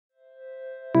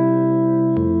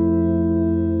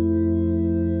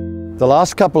The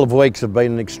last couple of weeks have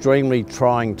been an extremely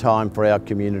trying time for our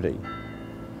community,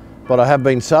 but I have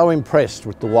been so impressed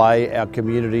with the way our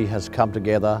community has come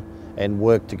together and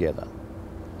worked together.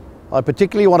 I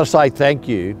particularly want to say thank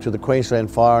you to the Queensland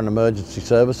Fire and Emergency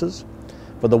Services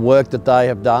for the work that they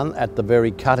have done at the very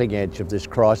cutting edge of this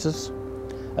crisis.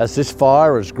 As this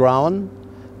fire has grown,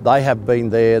 they have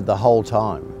been there the whole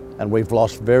time, and we've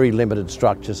lost very limited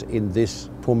structures in this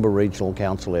Toowoomba Regional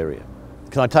Council area.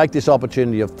 Can I take this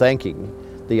opportunity of thanking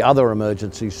the other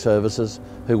emergency services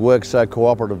who work so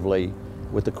cooperatively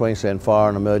with the Queensland Fire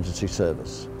and Emergency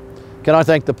Service? Can I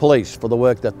thank the police for the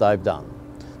work that they've done?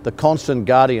 The constant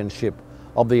guardianship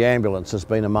of the ambulance has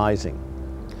been amazing.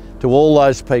 To all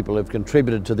those people who've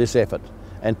contributed to this effort,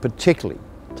 and particularly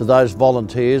to those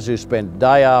volunteers who spent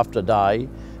day after day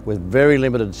with very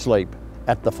limited sleep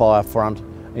at the fire front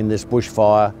in this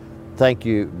bushfire, thank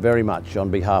you very much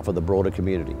on behalf of the broader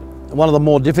community. One of the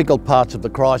more difficult parts of the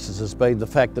crisis has been the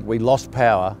fact that we lost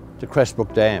power to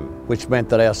Crestbrook Dam, which meant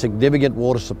that our significant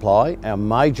water supply, our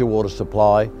major water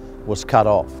supply, was cut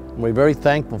off. And we're very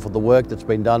thankful for the work that's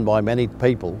been done by many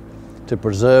people to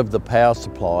preserve the power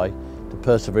supply to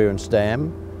Perseverance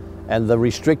Dam and the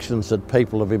restrictions that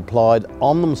people have implied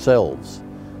on themselves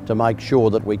to make sure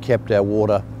that we kept our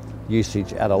water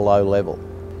usage at a low level.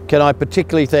 Can I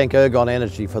particularly thank Ergon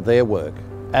Energy for their work?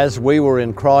 As we were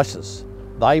in crisis,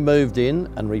 they moved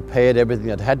in and repaired everything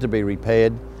that had to be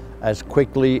repaired as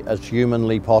quickly as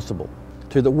humanly possible.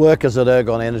 To the workers at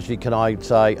Ergon Energy, can I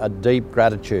say a deep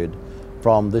gratitude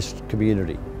from this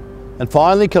community. And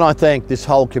finally, can I thank this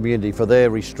whole community for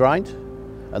their restraint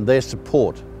and their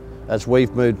support as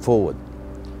we've moved forward.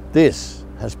 This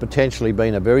has potentially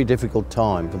been a very difficult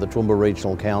time for the Toowoomba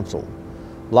Regional Council.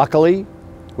 Luckily,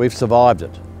 we've survived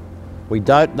it. We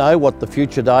don't know what the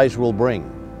future days will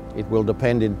bring. It will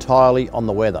depend entirely on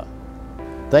the weather.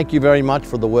 Thank you very much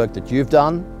for the work that you've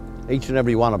done, each and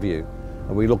every one of you,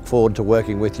 and we look forward to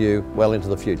working with you well into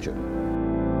the future.